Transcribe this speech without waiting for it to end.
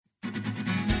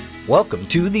Welcome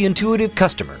to The Intuitive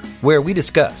Customer, where we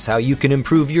discuss how you can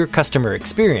improve your customer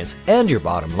experience and your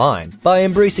bottom line by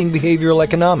embracing behavioral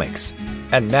economics.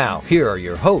 And now, here are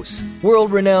your hosts,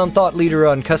 world-renowned thought leader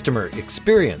on customer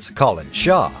experience, Colin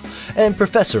Shaw, and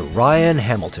Professor Ryan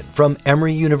Hamilton from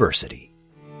Emory University.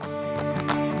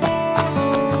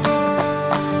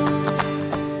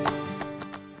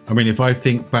 I mean, if I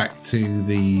think back to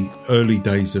the early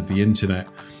days of the internet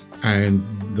and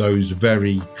those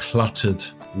very cluttered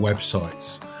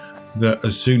websites, that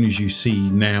as soon as you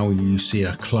see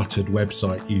a cluttered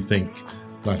website, you think,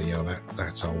 bloody hell,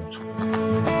 that's old.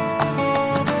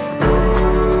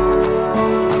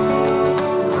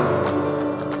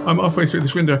 I'm halfway through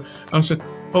this window. I said,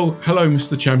 "Oh, hello,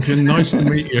 Mr. Champion. Nice to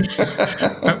meet you."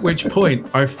 At which point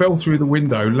I fell through the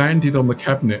window, landed on the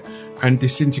cabinet, and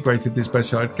disintegrated this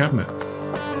bedside cabinet.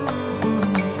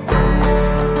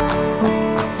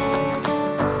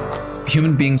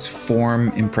 Human beings form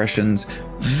impressions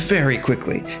very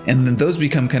quickly, and then those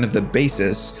become kind of the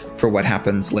basis for what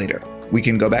happens later. We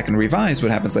can go back and revise what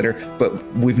happens later, but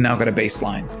we've now got a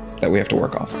baseline that we have to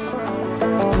work off.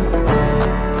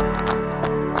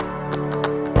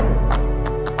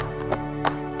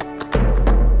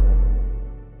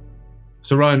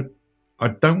 So Ryan, I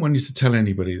don't want you to tell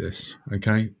anybody this,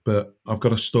 okay? But I've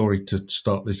got a story to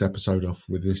start this episode off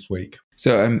with this week.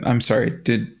 So I'm sorry.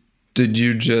 Did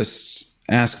you just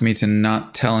ask me to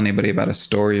not tell anybody about a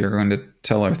story you're going to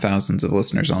tell our thousands of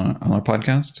listeners on our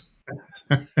podcast?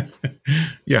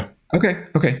 Yeah.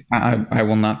 Okay. I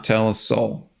will not tell a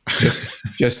soul.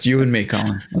 Just you and me,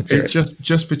 Colin. It's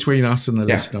just between us and the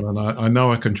listener, and I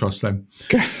know I can trust them.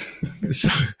 Okay.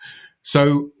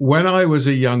 So when I was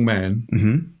a young man,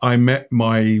 Mm-hmm. I met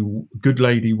my good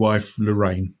lady wife,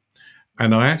 Lorraine,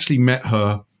 and I actually met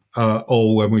her,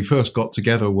 or when we first got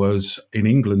together was in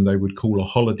England, they would call a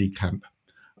holiday camp.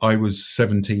 I was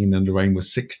 17 and Lorraine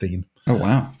was 16. Oh,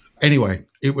 wow. Anyway,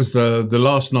 it was the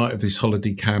last night of this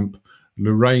holiday camp.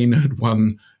 Lorraine had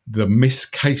won the Miss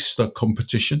Caister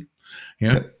competition.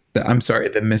 Yeah. I'm sorry,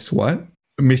 the Miss what?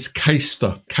 Miss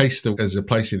Caister. Caister is a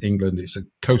place in England. It's a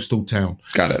coastal town.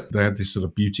 Got it. They had this sort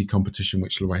of beauty competition,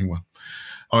 which Lorraine won.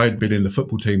 I had been in the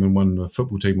football team and won the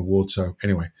football team award. So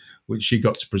anyway, which she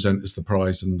got to present as the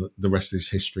prize, and the rest is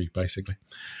history, basically.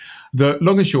 The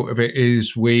long and short of it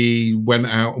is we went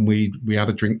out and we had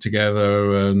a drink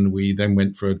together, and we then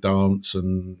went for a dance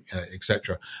and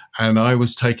etc. And I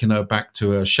was taking her back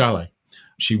to a chalet.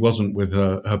 She wasn't with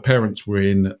her parents were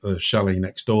in a chalet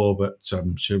next door, but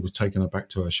she was taking her back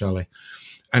to her chalet.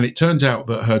 And it turns out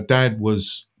that her dad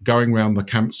was going around the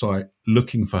campsite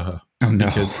looking for her. Oh, no.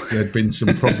 Because there had been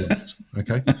some problems.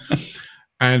 Okay.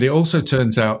 And it also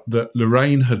turns out that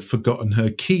Lorraine had forgotten her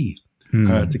key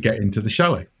to get into the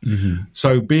chalet. Mm-hmm.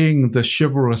 So being the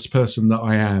chivalrous person that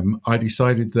I am, I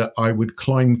decided that I would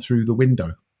climb through the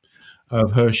window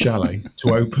of her chalet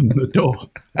to open the door.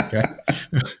 Okay.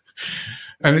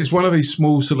 And it's one of these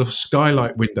small sort of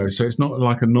skylight windows, so it's not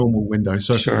like a normal window.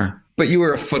 So Sure. But you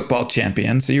were a football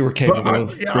champion, so you were capable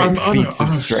of great feats of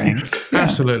strength.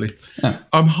 Absolutely. Yeah.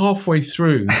 I'm halfway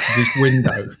through this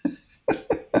window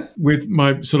with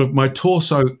my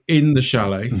torso in the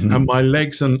chalet, mm-hmm. and my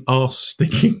legs and arse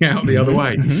sticking out the other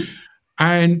way. Mm-hmm.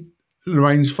 And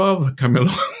Lorraine's father came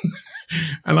along,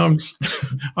 and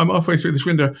I'm halfway through this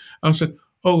window. I said,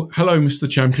 "Oh, hello, Mr.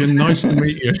 Champion. Nice to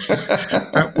meet you."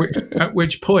 At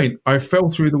which point I fell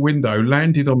through the window,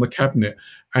 landed on the cabinet,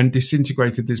 and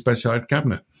disintegrated this bedside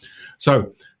cabinet.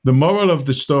 So the moral of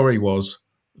the story was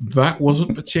that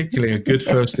wasn't particularly a good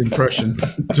first impression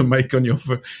to make on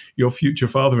your future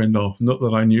father-in-law. Not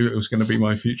that I knew it was going to be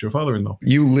my future father-in-law.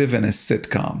 You live in a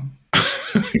sitcom.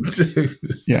 I do.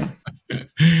 Yeah.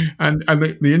 And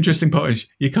the interesting part is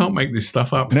you can't make this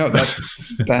stuff up. No,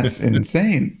 that's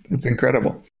insane. That's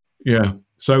incredible. Yeah.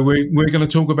 So we're going to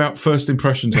talk about first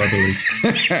impressions, I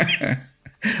believe.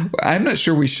 I'm not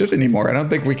sure we should anymore. I don't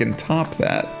think we can top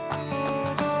that.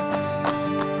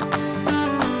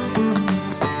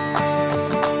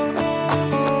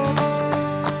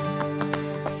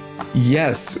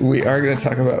 Yes, we are going to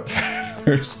talk about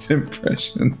first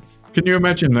impressions. Can you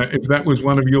imagine that if that was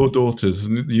one of your daughters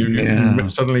and you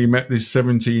suddenly met this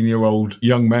 17-year-old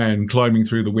young man climbing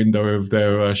through the window of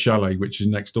their chalet, which is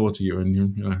next door to you,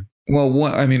 and you know. Well,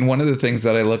 one of the things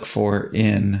that I look for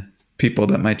in people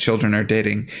that my children are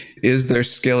dating is their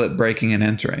skill at breaking and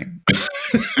entering.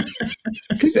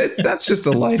 Because that's just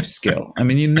a life skill. I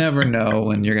mean, you never know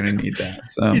when you're going to need that.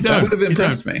 So that would have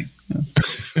impressed me.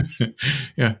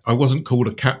 Yeah, I wasn't called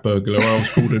a cat burglar. I was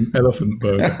called an elephant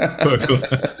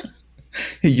burglar.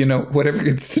 You know, whatever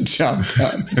gets the job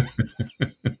done.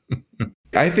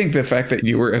 I think the fact that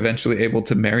you were eventually able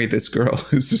to marry this girl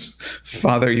whose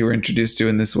father you were introduced to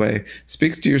in this way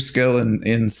speaks to your skill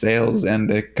in sales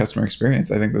and customer experience.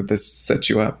 I think that this sets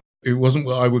you up. It wasn't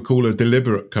what I would call a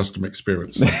deliberate customer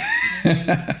experience.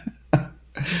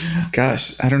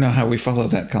 Gosh, I don't know how we follow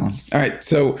that, Colin. All right.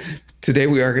 So today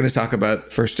we are going to talk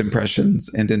about first impressions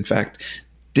and, in fact,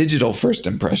 digital first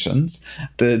impressions.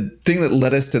 The thing that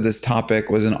led us to this topic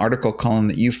was an article, Colin,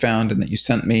 that you found and that you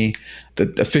sent me.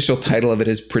 The official title of it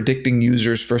is Predicting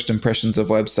Users' First Impressions of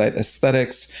Website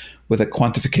Aesthetics with a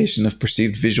Quantification of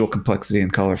Perceived Visual Complexity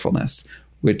and Colorfulness,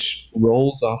 which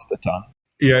rolls off the tongue.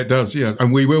 Yeah, it does. Yeah.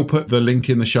 And we will put the link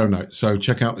in the show notes. So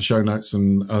check out the show notes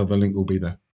and the link will be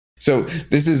there. So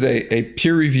this is a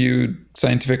peer-reviewed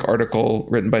scientific article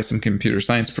written by some computer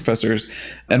science professors,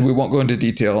 and we won't go into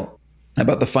detail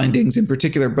about the findings in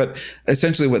particular, but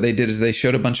essentially what they did is they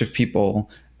showed a bunch of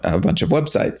people, a bunch of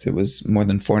websites. It was more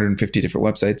than 450 different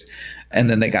websites. And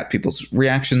then they got people's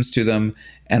reactions to them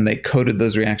and they coded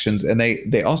those reactions. And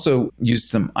they also used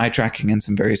some eye tracking and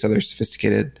some various other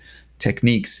sophisticated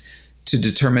techniques to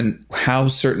determine how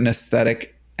certain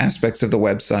aesthetic aspects of the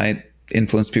website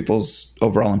influence people's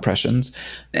overall impressions.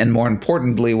 And more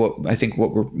importantly, what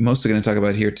we're mostly going to talk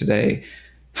about here today,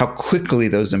 how quickly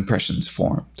those impressions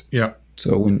formed. Yeah.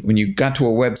 So when you got to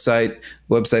a website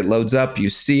loads up, you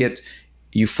see it,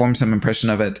 you form some impression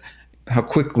of it. How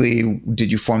quickly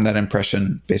did you form that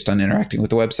impression based on interacting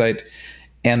with the website?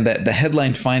 And that the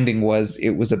headline finding was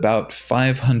it was about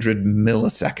 500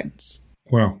 milliseconds.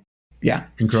 Wow. Yeah.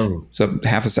 Incredible. So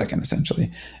half a second,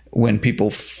 essentially, when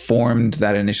people formed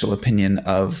that initial opinion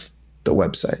of the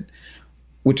website,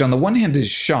 which on the one hand is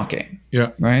shocking.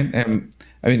 Yeah. Right?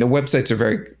 I mean, the websites are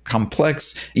very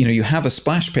complex. You have a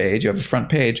splash page, you have a front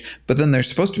page, but then there's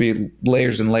supposed to be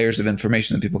layers and layers of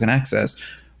information that people can access.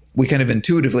 We kind of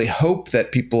intuitively hope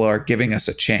that people are giving us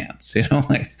a chance.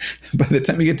 Like by the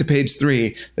time you get to page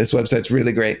 3, this website's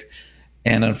really great.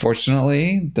 And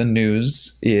unfortunately, the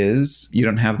news is you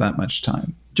don't have that much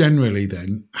time. Generally,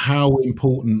 then, how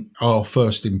important are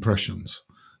first impressions?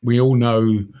 We all know,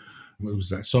 it was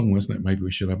that song, wasn't it? Maybe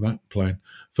we should have that playing.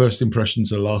 First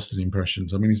impressions are lasting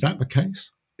impressions. I mean, is that the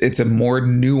case? It's a more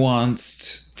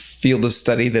nuanced field of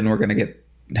study than we're going to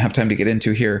have time to get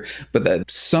into here. But the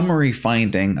summary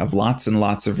finding of lots and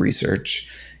lots of research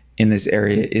in this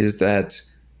area is that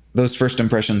those first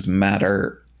impressions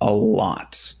matter a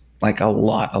lot. Like a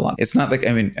lot. It's not like,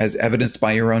 as evidenced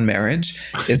by your own marriage,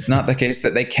 it's not the case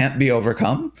that they can't be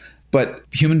overcome. But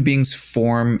human beings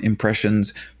form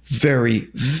impressions very,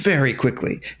 very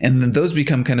quickly. And then those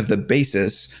become kind of the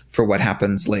basis for what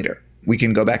happens later. We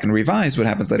can go back and revise what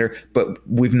happens later, but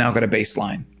we've now got a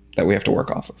baseline that we have to work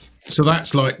off of. So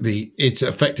that's it's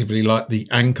effectively like the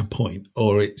anchor point,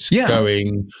 or it's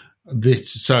going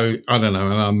this. So I don't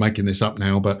know, and I'm making this up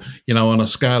now, but, on a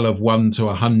scale of 1 to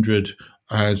 100,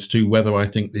 as to whether I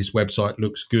think this website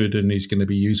looks good and is going to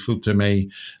be useful to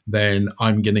me, then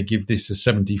I'm going to give this a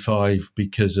 75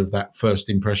 because of that first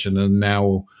impression. And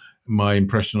now my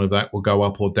impression of that will go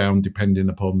up or down depending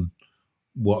upon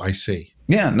what I see.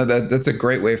 Yeah, no, that's a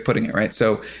great way of putting it, right?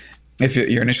 So if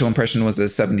your initial impression was a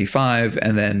 75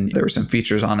 and then there were some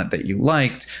features on it that you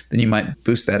liked, then you might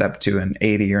boost that up to an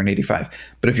 80 or an 85.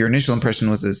 But if your initial impression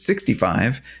was a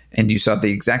 65 and you saw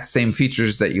the exact same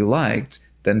features that you liked,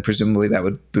 then presumably that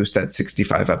would boost that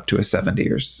 65 up to a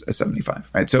 70 or a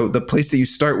 75, right? So the place that you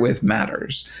start with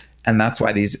matters, and that's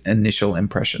why these initial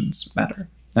impressions matter.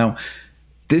 Now,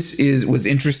 this was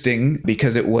interesting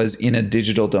because it was in a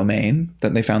digital domain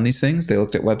that they found these things. They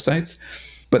looked at websites,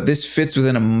 but this fits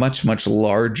within a much, much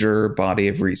larger body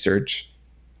of research.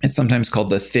 It's sometimes called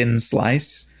the thin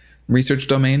slice research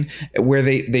domain, where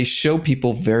they show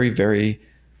people very, very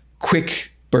quick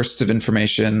bursts of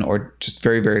information or just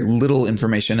very, very little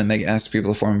information, and they ask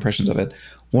people to form impressions of it.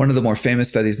 One of the more famous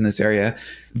studies in this area,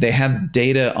 they had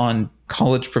data on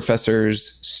college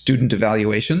professors' student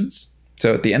evaluations.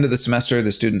 So at the end of the semester,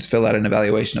 the students fill out an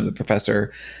evaluation of the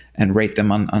professor and rate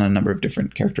them on a number of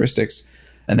different characteristics.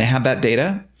 And they had that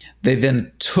data. They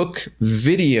then took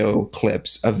video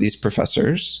clips of these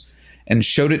professors and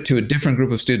showed it to a different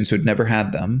group of students who had never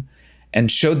had them, and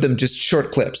showed them just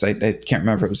short clips. I can't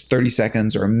remember if it was 30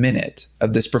 seconds or a minute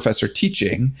of this professor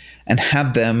teaching, and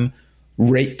had them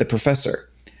rate the professor.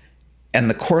 And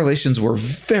the correlations were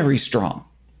very strong.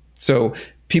 So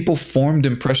people formed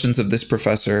impressions of this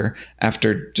professor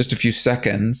after just a few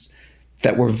seconds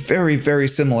that were very, very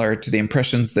similar to the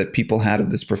impressions that people had of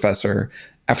this professor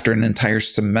after an entire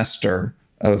semester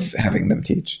of having them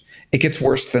teach. It gets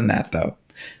worse than that, though.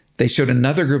 They showed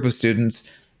another group of students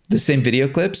the same video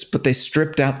clips, but they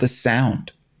stripped out the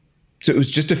sound. So it was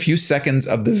just a few seconds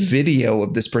of the video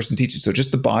of this person teaching. So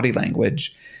just the body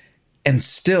language. And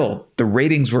still, the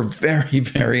ratings were very,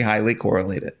 very highly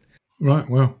correlated. Right.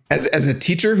 Well, as a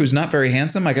teacher who's not very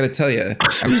handsome, I got to tell you,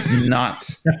 I was not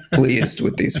pleased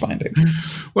with these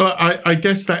findings. Well, I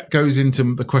guess that goes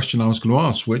into the question I was going to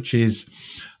ask, which is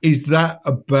that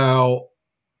about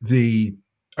the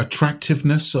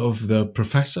attractiveness of the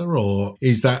professor, or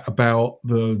is that about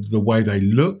the way they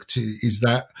looked? Is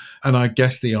that, and I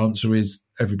guess the answer is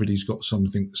everybody's got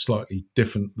something slightly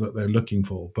different that they're looking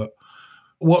for. But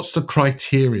what's the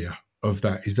criteria of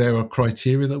that? Is there a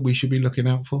criteria that we should be looking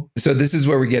out for? So this is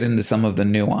where we get into some of the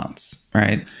nuance,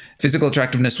 right? Physical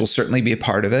attractiveness will certainly be a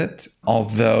part of it,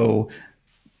 although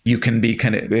you can be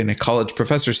kind of in a college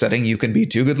professor setting, you can be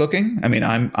too good looking. I mean,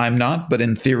 I'm not, but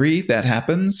in theory, that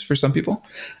happens for some people.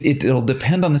 It'll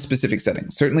depend on the specific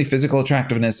setting. Certainly physical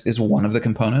attractiveness is one of the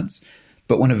components.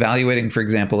 But when evaluating, for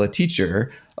example, a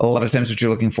teacher, a lot of times what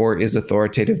you're looking for is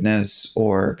authoritativeness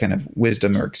or kind of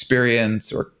wisdom or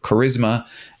experience or charisma.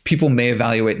 People may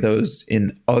evaluate those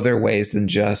in other ways than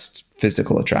just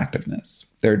physical attractiveness.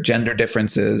 There are gender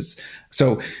differences.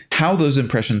 So how those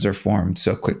impressions are formed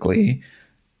so quickly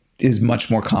is much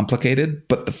more complicated.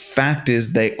 But the fact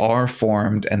is they are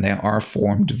formed, and they are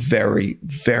formed very,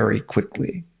 very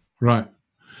quickly. Right.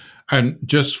 And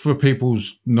just for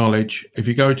people's knowledge, if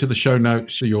you go to the show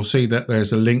notes, you'll see that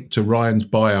there's a link to Ryan's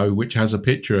bio, which has a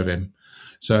picture of him.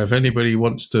 So if anybody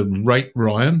wants to rate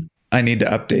Ryan... I need to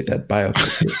update that bio.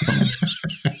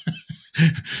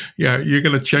 Yeah, you're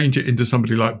going to change it into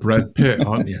somebody like Brad Pitt,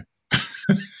 aren't you?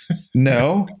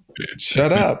 No.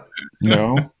 Shut up.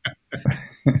 No.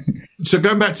 So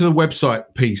going back to the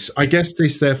website piece, I guess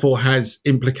this therefore has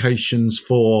implications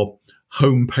for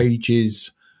home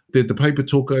pages. Did the paper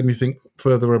talk anything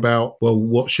further about, well,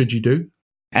 what should you do?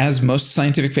 As most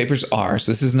scientific papers are,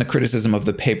 so this isn't a criticism of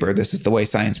the paper, this is the way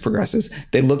science progresses,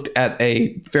 they looked at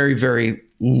a very, very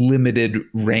limited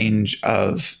range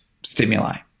of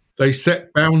stimuli. They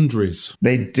set boundaries.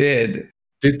 They did.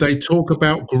 Did they talk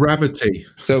about gravity?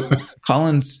 So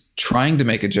Colin's trying to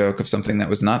make a joke of something that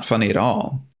was not funny at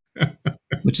all,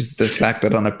 which is the fact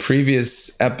that on a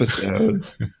previous episode...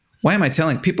 Why am I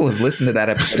telling people have listened to that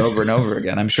episode over and over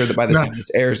again? I'm sure that by the time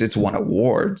this airs, it's won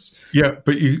awards. Yeah,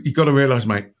 but you got to realize,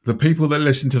 mate, the people that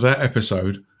listen to that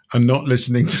episode are not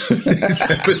listening to this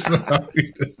episode.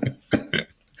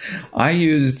 I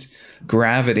used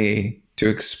gravity to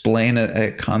explain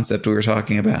a concept we were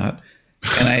talking about,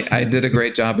 and I did a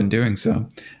great job in doing so.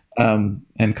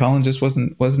 And Colin just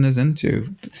wasn't as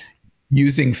into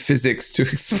using physics to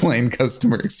explain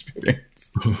customer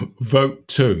experience. Vote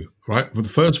 2, right? Well, the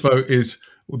first vote is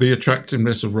the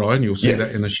attractiveness of Ryan. You'll see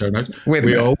that in the show notes.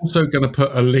 We are also going to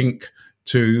put a link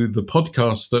to the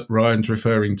podcast that Ryan's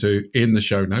referring to in the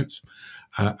show notes.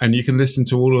 And you can listen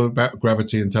to all about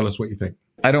gravity and tell us what you think.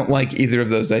 I don't like either of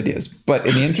those ideas. But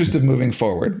in the interest of moving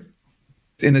forward,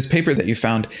 in this paper that you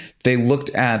found, they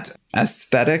looked at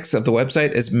aesthetics of the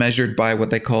website as measured by what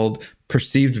they called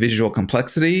perceived visual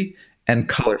complexity and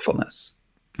colorfulness,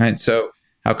 right? So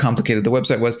how complicated the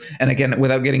website was. And again,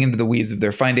 without getting into the weeds of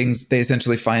their findings, they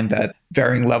essentially find that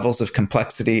varying levels of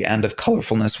complexity and of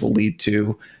colorfulness will lead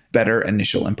to better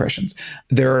initial impressions.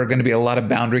 There are going to be a lot of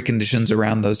boundary conditions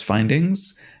around those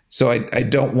findings. So I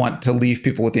don't want to leave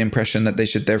people with the impression that they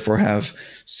should therefore have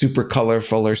super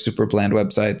colorful or super bland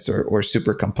websites or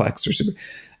super complex or super...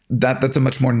 That's a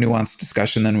much more nuanced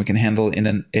discussion than we can handle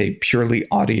in a purely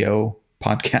audio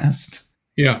podcast.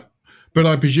 Yeah. But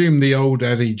I presume the old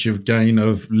adage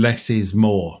of less is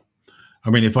more. I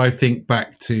mean, if I think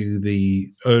back to the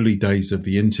early days of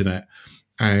the internet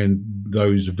and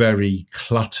those very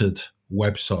cluttered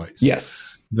websites.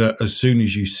 Yes. That as soon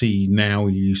as you see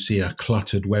a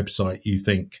cluttered website, you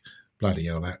think, bloody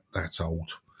hell, that's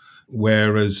old.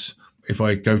 Whereas if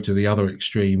I go to the other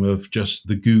extreme of just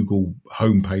the Google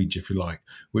homepage, if you like,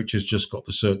 which has just got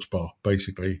the search bar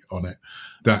basically on it,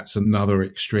 that's another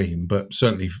extreme. But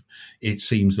certainly it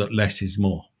seems that less is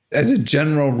more. As a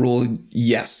general rule,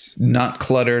 yes. Not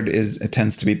cluttered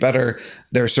tends to be better.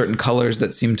 There are certain colors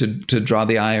that seem to draw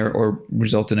the eye or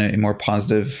result in a more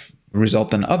positive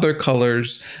result than other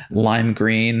colors. Lime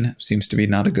green seems to be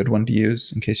not a good one to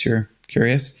use, in case you're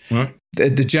curious. Right.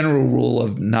 The general rule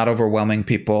of not overwhelming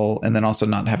people and then also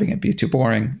not having it be too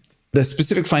boring. The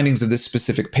specific findings of this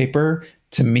specific paper,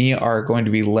 to me, are going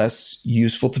to be less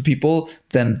useful to people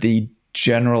than the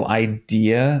general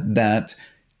idea that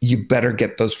you better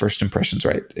get those first impressions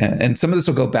right. And some of this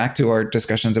will go back to our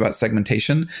discussions about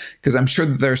segmentation, because I'm sure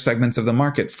that there are segments of the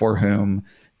market for whom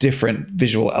different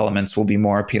visual elements will be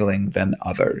more appealing than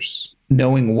others.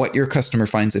 knowing what your customer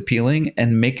finds appealing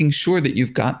and making sure that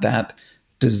you've got that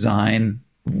design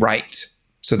right,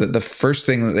 so that the first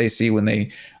thing that they see when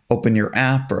they open your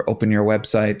app or open your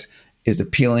website is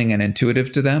appealing and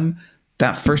intuitive to them.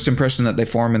 That first impression that they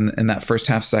form in that first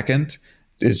half second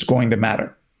is going to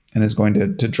matter and is going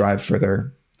to drive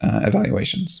further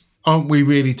evaluations. Aren't we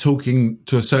really talking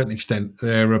to a certain extent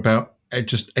there about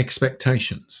just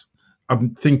expectations?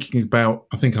 I'm thinking about,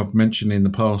 I think I've mentioned in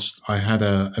the past, I had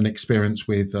an experience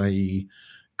with a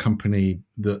company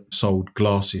that sold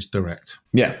glasses direct.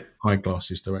 Yeah.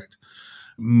 Eyeglasses direct.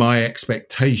 My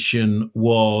expectation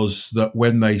was that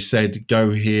when they said,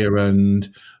 go here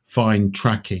and find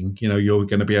tracking, you're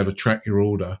going to be able to track your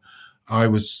order, I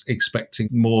was expecting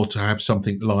more to have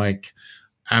something like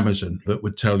Amazon that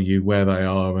would tell you where they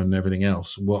are and everything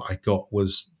else. What I got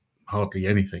was hardly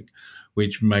anything,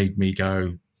 which made me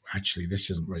go, actually, this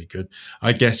isn't very good.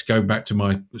 I guess going back to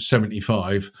my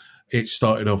 75, it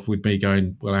started off with me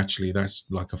going, well, actually, that's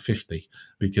like a 50,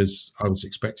 because I was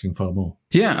expecting far more.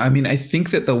 Yeah. I mean, I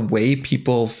think that the way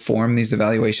people form these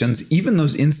evaluations, even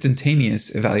those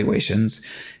instantaneous evaluations,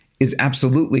 is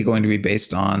absolutely going to be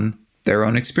based on their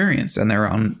own experience and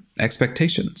their own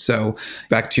expectations. So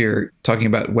back to your talking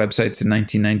about websites in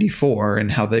 1994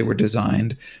 and how they were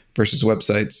designed versus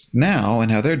websites now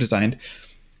and how they're designed.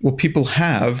 Well, people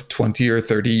have 20 or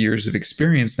 30 years of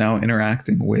experience now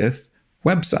interacting with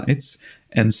websites.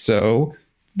 And so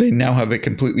they now have a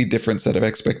completely different set of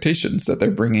expectations that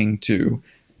they're bringing to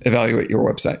evaluate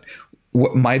your website.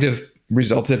 What might have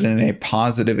resulted in a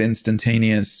positive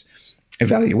instantaneous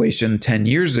evaluation 10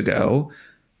 years ago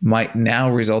might now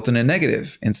result in a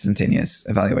negative instantaneous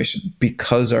evaluation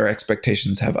because our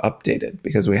expectations have updated,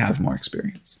 because we have more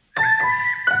experience.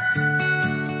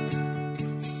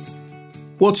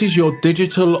 What is your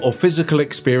digital or physical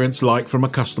experience like from a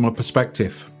customer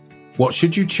perspective? What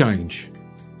should you change?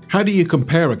 How do you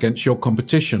compare against your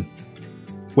competition?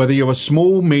 Whether you're a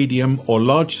small, medium, or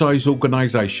large-size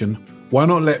organization, why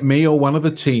not let me or one of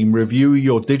the team review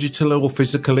your digital or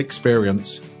physical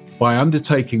experience by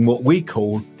undertaking what we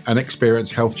call an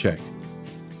experience health check.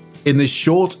 In this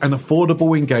short and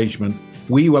affordable engagement,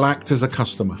 we will act as a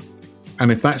customer.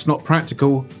 And if that's not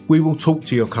practical, we will talk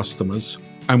to your customers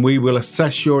and we will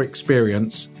assess your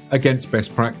experience against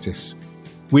best practice.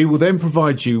 We will then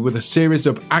provide you with a series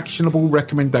of actionable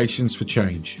recommendations for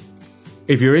change.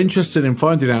 If you're interested in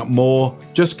finding out more,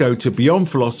 just go to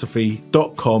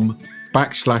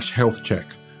beyondphilosophy.com/healthcheck.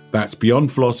 That's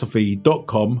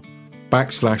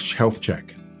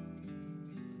beyondphilosophy.com/healthcheck.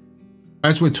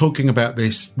 As we're talking about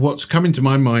this, what's coming to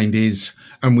my mind is,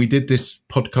 and we did this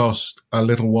podcast a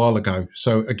little while ago,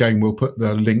 so again, we'll put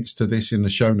the links to this in the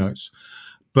show notes,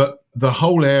 but the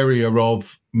whole area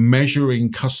of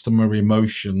measuring customer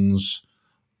emotions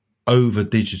over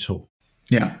digital.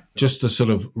 Yeah. Just a sort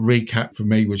of recap for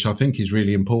me, which I think is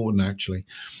really important, actually.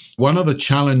 One of the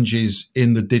challenges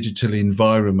in the digital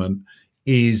environment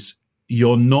is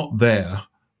you're not there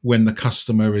when the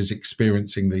customer is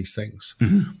experiencing these things.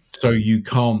 Mm-hmm. So you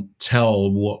can't tell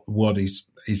what is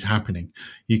happening.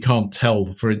 You can't tell,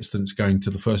 for instance, going to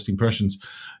the first impressions,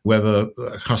 whether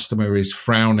a customer is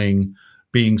frowning,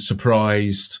 being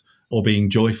surprised, or being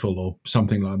joyful or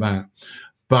something like that.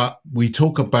 But we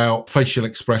talk about facial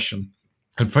expression.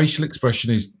 And facial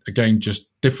expression is, again, just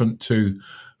different to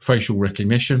facial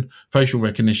recognition. Facial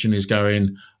recognition is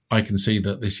going, I can see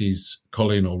that this is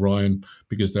Colin or Ryan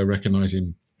because they're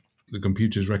recognizing, the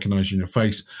computer's recognizing your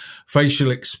face.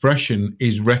 Facial expression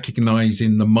is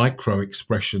recognizing the micro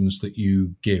expressions that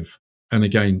you give. And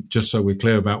again, just so we're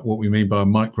clear about what we mean by a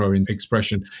micro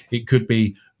expression, it could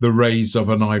be the raise of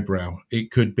an eyebrow.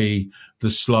 It could be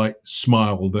the slight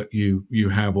smile that you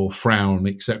have or frown,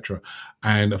 etc.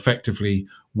 And effectively,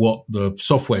 what the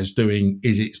software is doing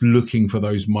is it's looking for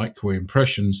those micro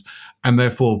impressions. And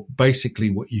therefore, basically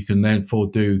what you can therefore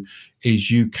do is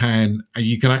you can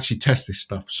actually test this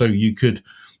stuff. So you could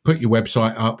put your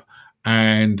website up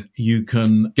and you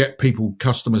can get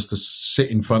customers to sit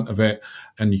in front of it.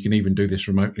 And you can even do this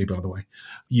remotely, by the way.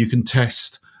 You can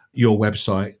test your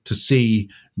website to see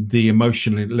the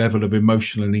level of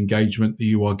emotional engagement that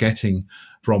you are getting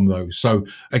from those. So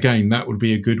again, that would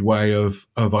be a good way of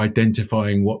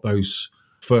identifying what those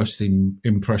first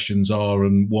impressions are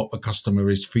and what the customer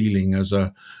is feeling as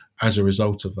a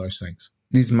result of those things.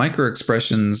 These micro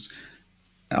expressions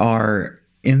are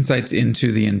insights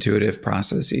into the intuitive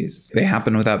processes. They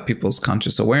happen without people's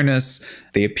conscious awareness.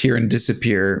 They appear and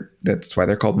disappear. That's why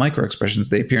they're called micro expressions.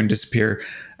 They appear and disappear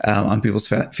on people's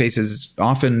faces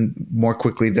often more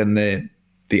quickly than the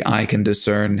eye can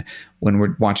discern when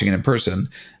we're watching it in person.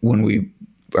 When we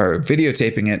are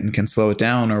videotaping it and can slow it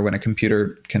down, or when a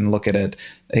computer can look at it,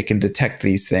 it can detect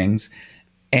these things.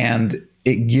 And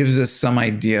it gives us some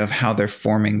idea of how they're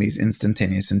forming these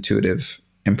instantaneous intuitive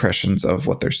impressions of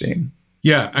what they're seeing.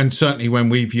 Yeah, and certainly when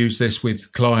we've used this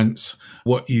with clients,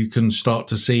 what you can start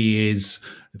to see is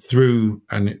through,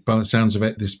 and by the sounds of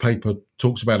it, this paper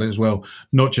talks about it as well,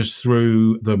 not just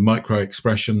through the micro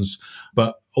expressions,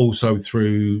 but also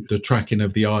through the tracking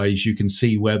of the eyes. You can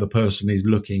see where the person is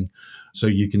looking, so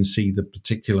you can see the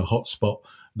particular hotspot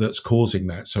that's causing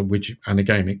that. So and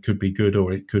again, it could be good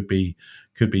or it could be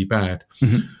bad.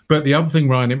 Mm-hmm. But the other thing,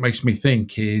 Ryan, it makes me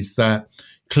think is that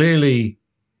clearly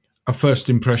a first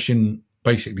impression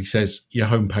basically says your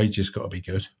homepage has got to be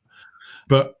good.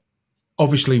 But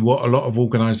obviously what a lot of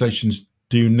organizations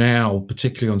do now,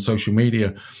 particularly on social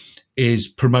media, is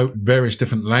promote various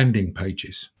different landing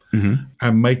pages, mm-hmm.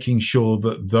 and making sure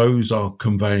that those are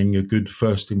conveying a good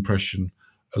first impression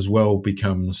as well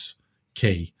becomes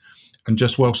key. And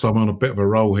just whilst I'm on a bit of a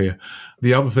roll here,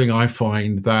 the other thing I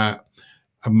find that,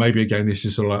 and maybe again, this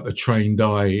is sort of like the trained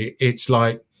eye, it's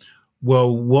like,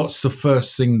 well, what's the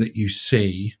first thing that you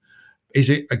see? Is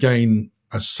it, again,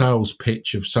 a sales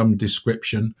pitch of some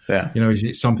description? Yeah. Is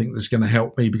it something that's going to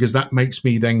help me? Because that makes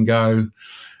me then go,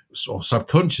 or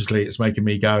subconsciously it's making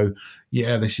me go,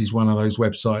 yeah, this is one of those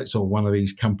websites or one of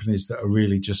these companies that are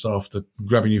really just after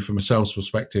grabbing you from a sales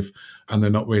perspective, and they're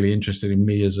not really interested in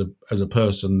me as a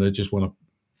person. They just want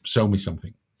to sell me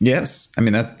something. Yes. I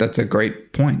mean, that's a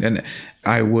great point. And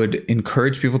I would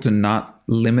encourage people to not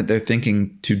limit their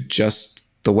thinking to just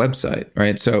the website,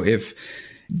 right? So if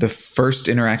the first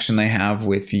interaction they have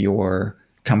with your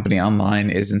company online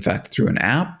is in fact through an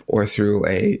app or through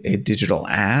a digital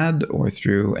ad or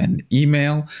through an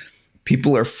email,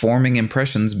 people are forming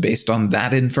impressions based on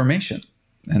that information.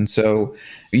 And so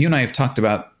you and I have talked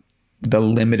about the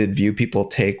limited view people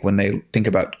take when they think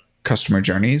about customer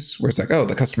journeys, where it's like, oh,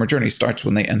 the customer journey starts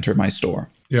when they enter my store.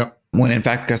 Yeah. When in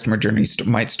fact, customer journey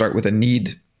might start with a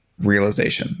need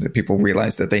realization, that people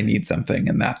realize that they need something,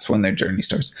 and that's when their journey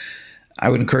starts. I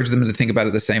would encourage them to think about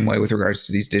it the same way with regards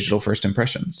to these digital first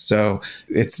impressions. So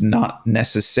it's not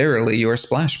necessarily your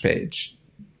splash page.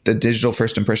 The digital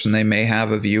first impression they may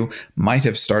have of you might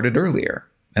have started earlier.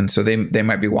 And so they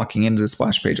might be walking into the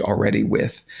splash page already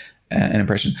with an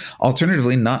impression.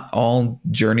 Alternatively, not all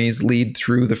journeys lead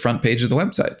through the front page of the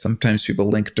website. Sometimes people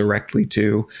link directly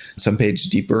to some page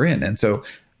deeper in. And so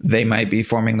they might be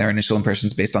forming their initial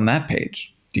impressions based on that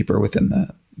page, deeper within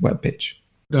the web page.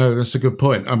 No, that's a good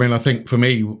point. I mean, I think for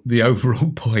me, the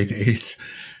overall point is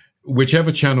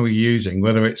whichever channel you're using,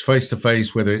 whether it's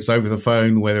face-to-face, whether it's over the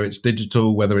phone, whether it's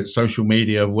digital, whether it's social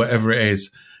media, whatever it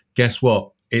is, guess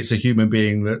what? It's a human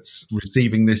being that's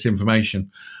receiving this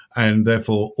information. And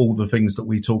therefore, all the things that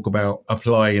we talk about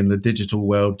apply in the digital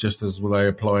world just as they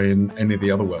apply in any of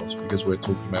the other worlds, because we're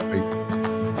talking about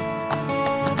people.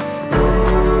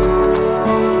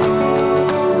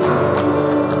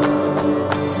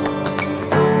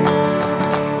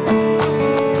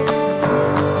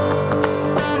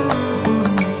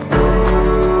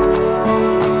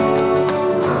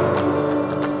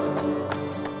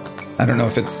 I don't know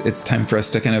if it's time for us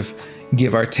to kind of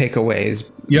give our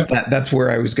takeaways. Yeah. That's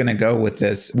where I was going to go with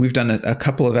this. We've done a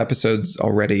couple of episodes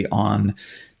already on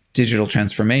digital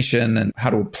transformation and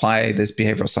how to apply this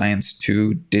behavioral science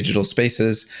to digital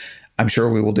spaces. I'm sure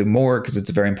we will do more because it's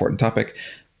a very important topic.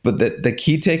 But the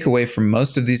key takeaway from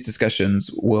most of these discussions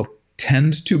will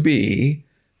tend to be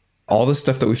all the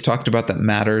stuff that we've talked about that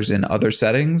matters in other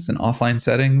settings and offline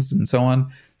settings and so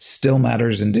on still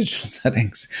matters in digital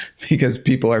settings, because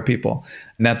people are people.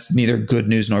 And that's neither good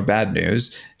news nor bad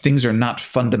news. Things are not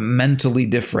fundamentally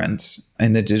different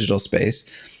in the digital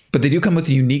space, but they do come with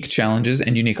unique challenges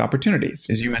and unique opportunities.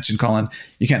 As you mentioned, Colin,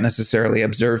 you can't necessarily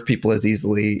observe people as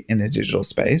easily in a digital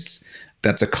space.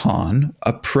 That's a con.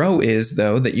 A pro is,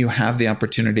 though, that you have the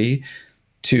opportunity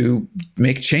to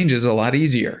make changes a lot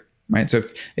easier. Right. So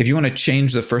if you want to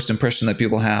change the first impression that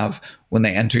people have when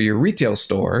they enter your retail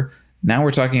store, now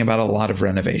we're talking about a lot of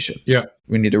renovation. Yeah.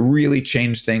 We need to really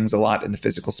change things a lot in the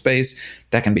physical space.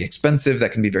 That can be expensive.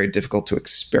 That can be very difficult to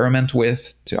experiment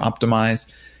with, to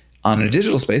optimize. On a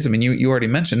digital space, I mean, you already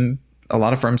mentioned a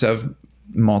lot of firms have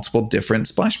multiple different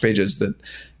splash pages that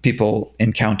people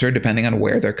encounter depending on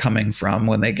where they're coming from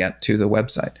when they get to the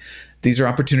website. These are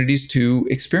opportunities to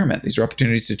experiment. These are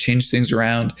opportunities to change things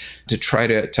around, to try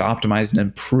to optimize and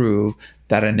improve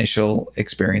that initial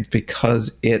experience,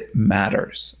 because it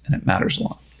matters, and it matters a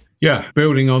lot. Yeah,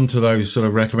 building on to those sort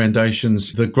of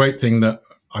recommendations, the great thing that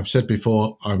I've said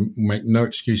before, I make no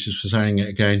excuses for saying it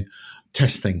again,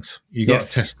 test things. You got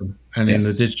to test them. And in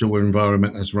the digital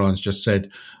environment, as Ryan's just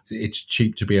said, it's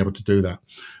cheap to be able to do that.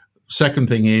 Second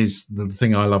thing is, the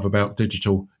thing I love about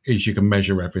digital is you can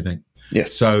measure everything.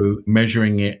 Yes. So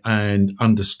measuring it and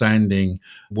understanding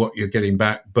what you're getting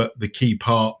back. But the key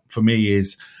part for me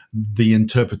is the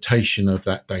interpretation of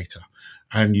that data.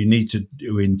 And you need to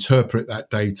interpret that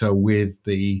data with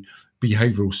the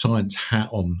behavioral science hat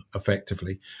on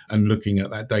effectively and looking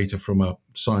at that data from a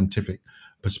scientific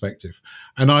perspective.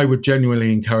 And I would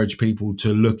genuinely encourage people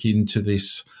to look into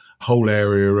this whole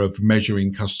area of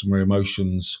measuring customer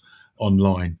emotions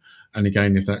online. And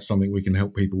again, if that's something we can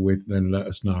help people with, then let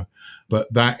us know.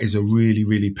 But that is a really,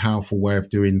 really powerful way of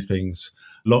doing things.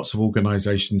 Lots of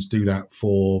organizations do that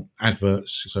for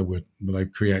adverts. So they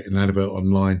create an advert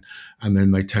online and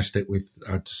then they test it with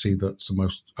to see that's the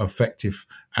most effective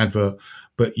advert.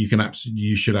 But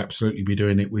you should absolutely be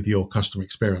doing it with your customer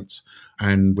experience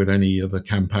and with any other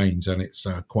campaigns. And it's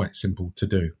quite simple to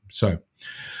do. So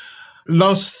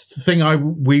last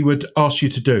thing we would ask you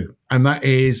to do, and that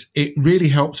is, it really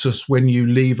helps us when you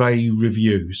leave a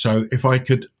review. So if I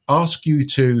could ask you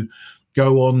to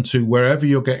go on to wherever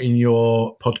you're getting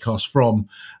your podcast from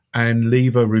and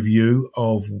leave a review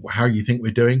of how you think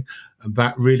we're doing,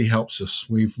 that really helps us.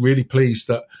 We're really pleased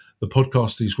that the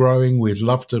podcast is growing. We'd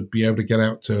love to be able to get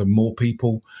out to more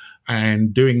people,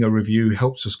 and doing a review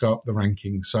helps us go up the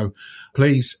rankings. So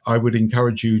please, I would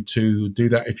encourage you to do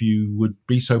that if you would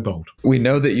be so bold. We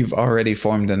know that you've already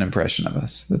formed an impression of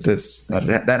us,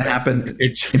 that happened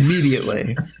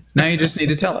immediately. Now you just need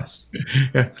to tell us.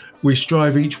 Yeah, we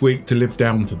strive each week to live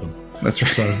down to them. That's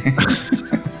right. So,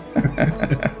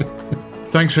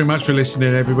 thanks very much for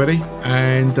listening, everybody.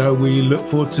 And we look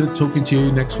forward to talking to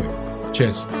you next week.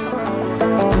 Cheers.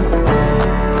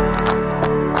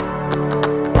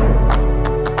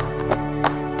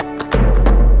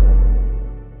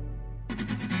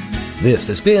 This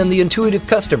has been The Intuitive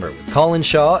Customer with Colin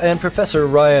Shaw and Professor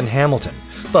Ryan Hamilton.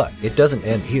 But it doesn't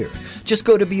end here. Just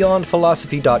go to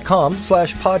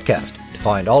beyondphilosophy.com/podcast to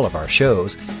find all of our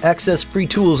shows, access free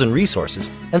tools and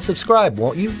resources, and subscribe,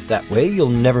 won't you? That way you'll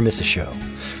never miss a show.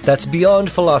 That's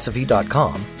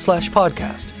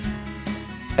beyondphilosophy.com/podcast.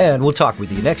 And we'll talk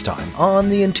with you next time on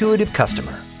The Intuitive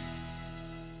Customer.